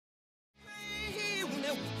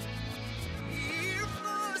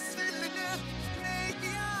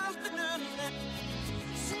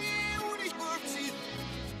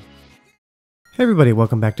Hey everybody,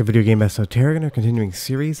 welcome back to Video Game Esoteric and our continuing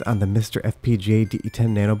series on the MiSTer FPGA DE10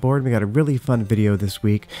 Nano board. We got a really fun video this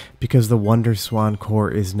week because the WonderSwan core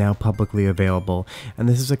is now publicly available. And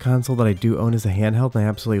this is a console that I do own as a handheld and I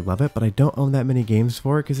absolutely love it, but I don't own that many games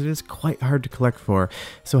for it because it is quite hard to collect for.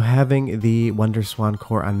 So having the WonderSwan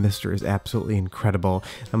core on MiSTer is absolutely incredible.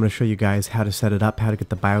 I'm going to show you guys how to set it up, how to get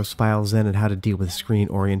the BIOS files in, and how to deal with screen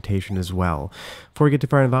orientation as well. Before we get too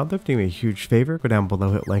far involved, do me a huge favor, go down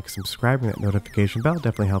below, hit like, subscribe, and that notification bell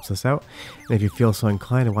definitely helps us out. And if you feel so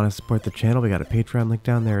inclined and want to support the channel, we got a Patreon link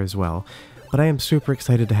down there as well. But I am super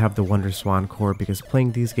excited to have the WonderSwan core because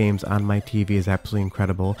playing these games on my TV is absolutely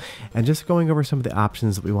incredible. And just going over some of the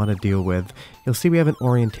options that we want to deal with, you'll see we have an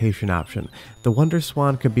orientation option. The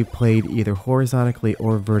WonderSwan could be played either horizontally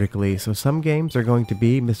or vertically, so some games are going to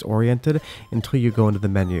be misoriented until you go into the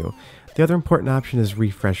menu. The other important option is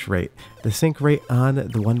refresh rate. The sync rate on the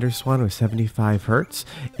WonderSwan was 75 Hz.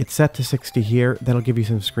 It's set to 60 here. That'll give you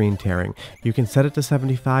some screen tearing. You can set it to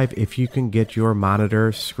 75 if you can get your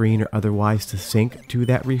monitor, screen, or otherwise to sync to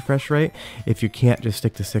that refresh rate. If you can't, just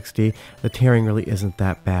stick to 60. The tearing really isn't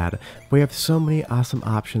that bad. We have so many awesome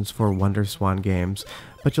options for WonderSwan games.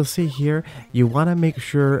 But you'll see here, you want to make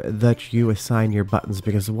sure that you assign your buttons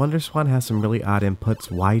because the WonderSwan has some really odd inputs,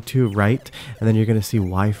 Y2 right, and then you're going to see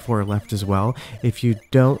Y4 left as well. If you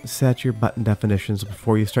don't set your button definitions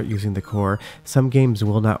before you start using the core, some games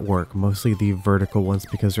will not work, mostly the vertical ones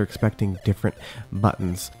because they're expecting different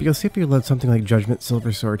buttons. But you'll see if you load something like Judgment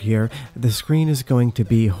Silver Sword here, the screen is going to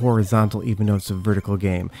be horizontal even though it's a vertical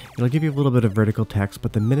game. It'll give you a little bit of vertical text,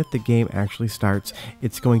 but the minute the game actually starts,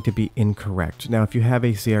 it's going to be incorrect. Now if you have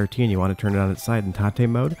a CRT and you want to turn it on its side in Tate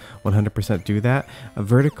mode, 100% do that. A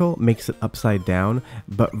vertical makes it upside down,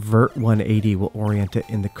 but Vert 180 will orient it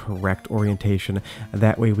in the correct orientation.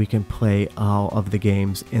 That way we can play all of the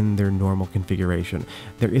games in their normal configuration.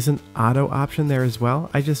 There is an auto option there as well.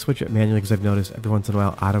 I just switch it manually because I've noticed every once in a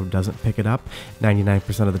while auto doesn't pick it up.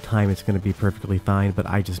 99% of the time it's going to be perfectly fine, but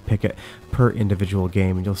I just pick it per individual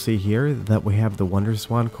game. And you'll see here that we have the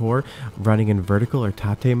WonderSwan core running in vertical or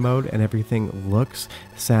Tate mode, and everything looks,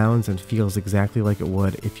 sounds, and feels exactly like it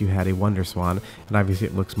would if you had a WonderSwan. And obviously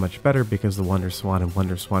it looks much better because the WonderSwan and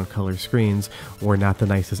WonderSwan color screens were not the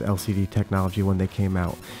nicest LCD technology when they came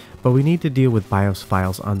out. But we need to deal with BIOS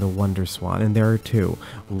files on the WonderSwan, and there are two.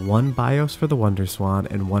 One BIOS for the WonderSwan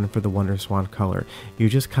and one for the WonderSwan color. You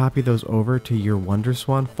just copy those over to your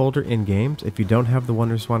WonderSwan folder in games. If you don't have the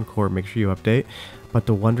WonderSwan core, make sure you update. But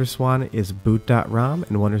the WonderSwan is boot.rom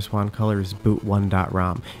and WonderSwan color is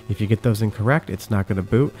boot1.rom. If you get those incorrect, it's not going to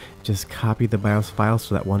boot. Just copy the BIOS files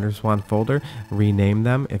to that WonderSwan folder, rename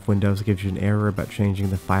them. If Windows gives you an error about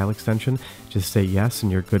changing the file extension, just say yes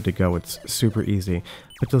and you're good to go. It's super easy.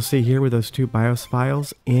 But you'll see here with those two BIOS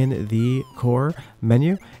files in the core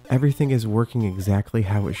menu, everything is working exactly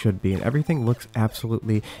how it should be, and everything looks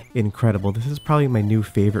absolutely incredible. This is probably my new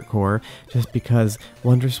favorite core, just because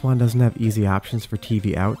WonderSwan doesn't have easy options for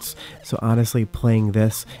TV outs. So honestly, playing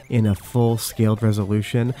this in a full scaled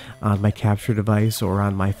resolution on my capture device or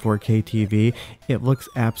on my 4K TV, it looks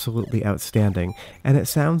absolutely outstanding. And it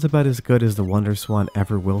sounds about as good as the WonderSwan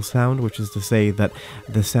ever will sound, which is to say that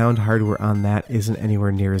the sound hardware on that isn't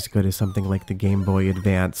anywhere near as good as something like the Game Boy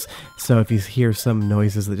Advance. So if you hear some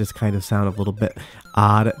noises that just kind of sound a little bit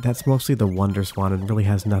odd, that's mostly the WonderSwan and really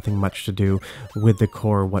has nothing much to do with the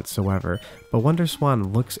core whatsoever. But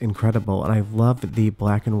WonderSwan looks incredible, and I love the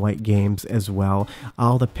black and white games as well.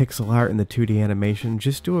 All the pixel art and the 2D animation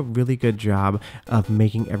just do a really good job of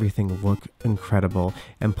making everything look incredible,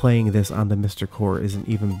 and playing this on the MiSTer core is an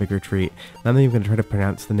even bigger treat. I'm not even going to try to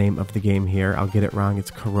pronounce the name of the game here. I'll get it wrong.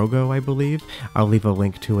 It's Korogo, I believe. I'll leave a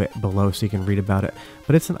link to it below so you can read about it.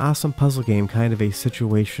 But it's an awesome puzzle game, kind of a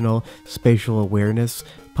situational spatial awareness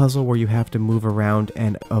puzzle where you have to move around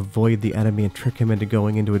and avoid the enemy and trick him into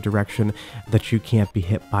going into a direction that you can't be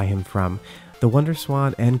hit by him from. The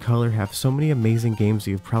WonderSwan and color have so many amazing games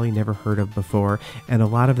that you've probably never heard of before, and a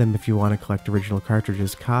lot of them, if you want to collect original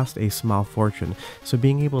cartridges, cost a small fortune. So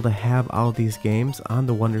being able to have all of these games on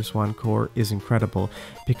the WonderSwan core is incredible.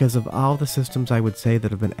 Because of all the systems I would say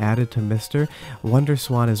that have been added to MiSTer,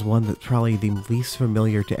 WonderSwan is one that's probably the least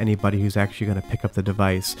familiar to anybody who's actually going to pick up the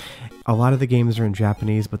device. A lot of the games are in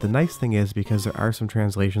Japanese, but the nice thing is, because there are some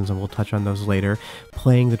translations, and we'll touch on those later,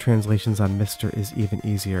 playing the translations on MiSTer is even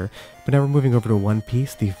easier. But now we're moving over to One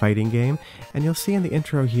Piece, the fighting game, and you'll see in the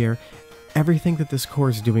intro here, everything that this core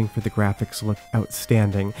is doing for the graphics look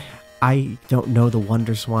outstanding. I don't know the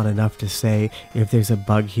WonderSwan enough to say if there's a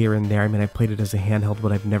bug here and there. I mean, I played it as a handheld,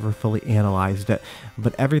 but I've never fully analyzed it.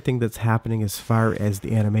 But everything that's happening as far as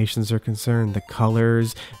the animations are concerned, the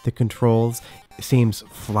colors, the controls, seems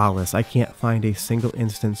flawless. I can't find a single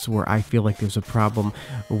instance where I feel like there's a problem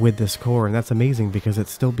with this core, and that's amazing because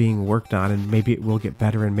it's still being worked on, and maybe it will get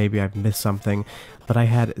better and maybe I've missed something, but I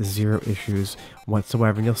had zero issues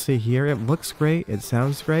whatsoever. And you'll see here, it looks great, it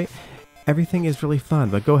sounds great, everything is really fun.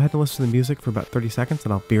 But go ahead and listen to the music for about 30 seconds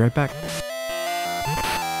and I'll be right back.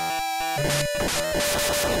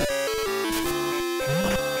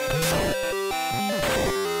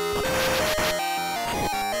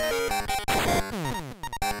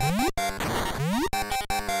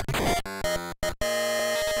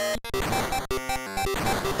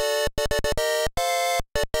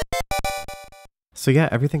 So yeah,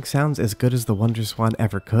 everything sounds as good as the WonderSwan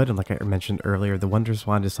ever could, and like I mentioned earlier, the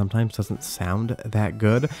WonderSwan just sometimes doesn't sound that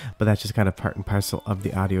good, but that's just kind of part and parcel of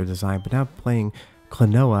the audio design. But now playing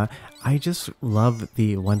Klonoa, I just love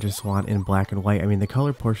the WonderSwan in black and white. I mean, the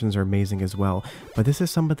color portions are amazing as well, but this is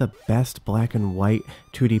some of the best black and white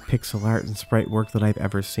 2D pixel art and sprite work that I've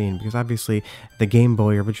ever seen, because obviously the Game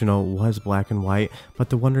Boy original was black and white, but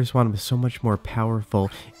the WonderSwan was so much more powerful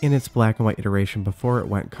in its black and white iteration before it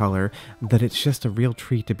went color, that it's just a real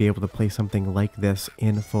treat to be able to play something like this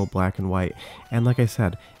in full black and white. And like I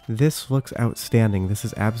said, this looks outstanding. This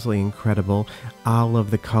is absolutely incredible. All of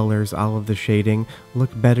the colors, all of the shading look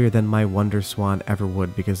better than my WonderSwan ever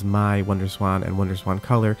would, because my WonderSwan and WonderSwan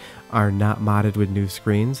Color are not modded with new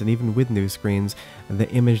screens, and even with new screens, the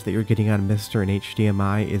image that you're getting on MiSTer and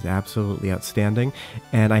HDMI is absolutely outstanding.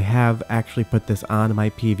 And I have actually put this on my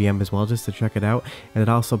PVM as well just to check it out, and it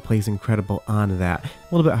also plays incredible on that.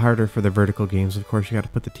 A little bit harder for the vertical games, of course, you got to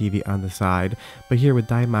put the TV on the side, but here with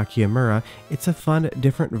Daimaki Amura, it's a fun,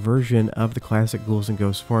 different version of the classic Ghouls and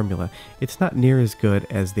Ghosts formula. It's not near as good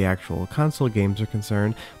as the actual console games are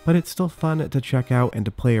concerned, but it's still fun to check out and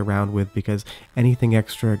to play around with, because anything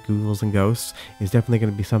extra Ghouls and Ghosts is definitely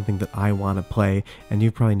going to be something that I want to play, and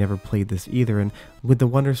you've probably never played this either. And with the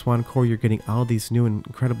WonderSwan core, you're getting all these new and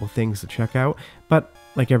incredible things to check out, but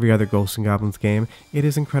like every other Ghosts and Goblins game, it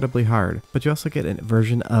is incredibly hard. But you also get a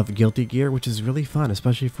version of Guilty Gear, which is really fun,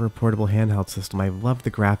 especially for a portable handheld system. I love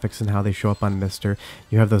the graphics and how they show up on MiSTer.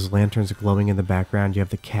 You have those lanterns glowing in the background, you have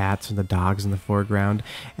the cats and the dogs in the foreground,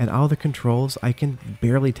 and all the controls, I can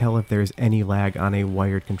barely tell if there's any lag on a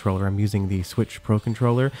wired controller. I'm using the Switch Pro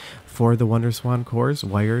controller for the WonderSwan cores,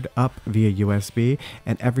 wired up via USB,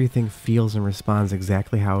 and everything feels and responds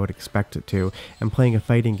exactly how I would expect it to. And playing a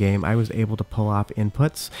fighting game, I was able to pull off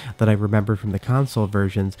inputs that I remember from the console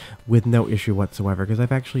versions with no issue whatsoever, because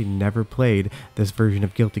I've actually never played this version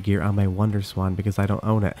of Guilty Gear on my WonderSwan because I don't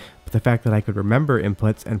own it. But the fact that I could remember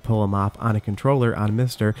inputs and pull them off on a controller on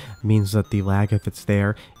MiSTer means that the lag, if it's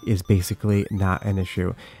there, is basically not an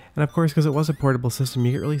issue. And of course, because it was a portable system,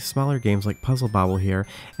 you get really smaller games like Puzzle Bobble here,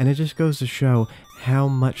 and it just goes to show how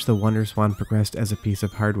much the WonderSwan progressed as a piece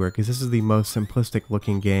of hardware, because this is the most simplistic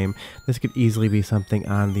looking game. This could easily be something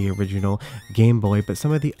on the original Game Boy, but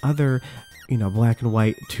some of the other black and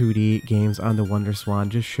white 2D games on the WonderSwan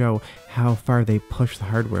just show how far they push the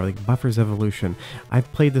hardware, like Buffer's Evolution.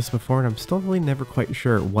 I've played this before and I'm still really never quite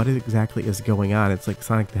sure what exactly is going on. It's like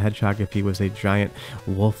Sonic the Hedgehog if he was a giant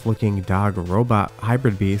wolf-looking dog robot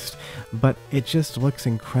hybrid beast, but it just looks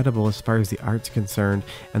incredible as far as the art's concerned,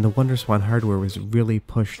 and the WonderSwan hardware was really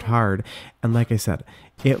pushed hard. And like I said,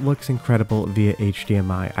 it looks incredible via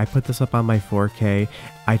HDMI. I put this up on my 4K,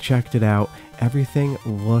 I checked it out, everything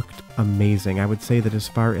looked amazing. I would say that as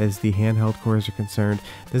far as the handheld cores are concerned,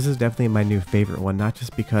 this is definitely my new favorite one, not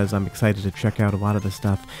just because I'm excited to check out a lot of the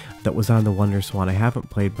stuff that was on the WonderSwan I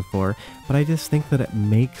haven't played before, but I just think that it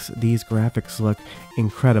makes these graphics look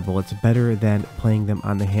incredible. It's better than playing them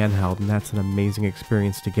on the handheld, and that's an amazing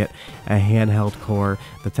experience to get a handheld core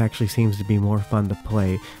that actually seems to be more fun to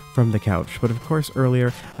play from the couch. But of course,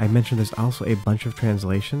 earlier I mentioned there's also a bunch of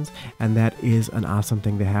translations, and that is an awesome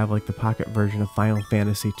thing to have, like the pocket version of Final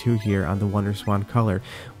Fantasy II here on the WonderSwan Color.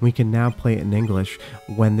 We can now play it in English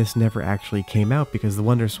when this never actually came out, because the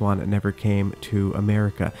WonderSwan never came to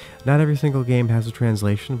America. Not every single game has a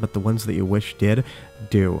translation, but the ones that you wish did,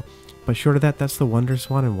 do. But short of that, that's the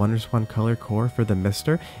WonderSwan and WonderSwan Color core for the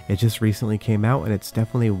MiSTer. It just recently came out, and it's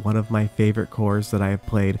definitely one of my favorite cores that I have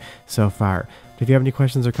played so far. If you have any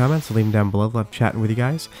questions or comments, leave them down below. Love chatting with you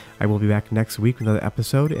guys. I will be back next week with another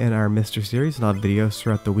episode in our MiSTer series, and I'll have videos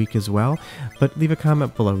throughout the week as well. But leave a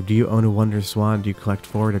comment below. Do you own a WonderSwan? Do you collect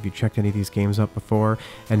for it? Have you checked any of these games out before?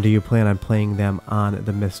 And do you plan on playing them on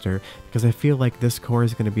the MiSTer? Because I feel like this core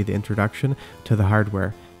is going to be the introduction to the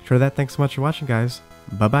hardware. Short of that, thanks so much for watching, guys.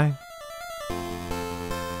 Bye-bye.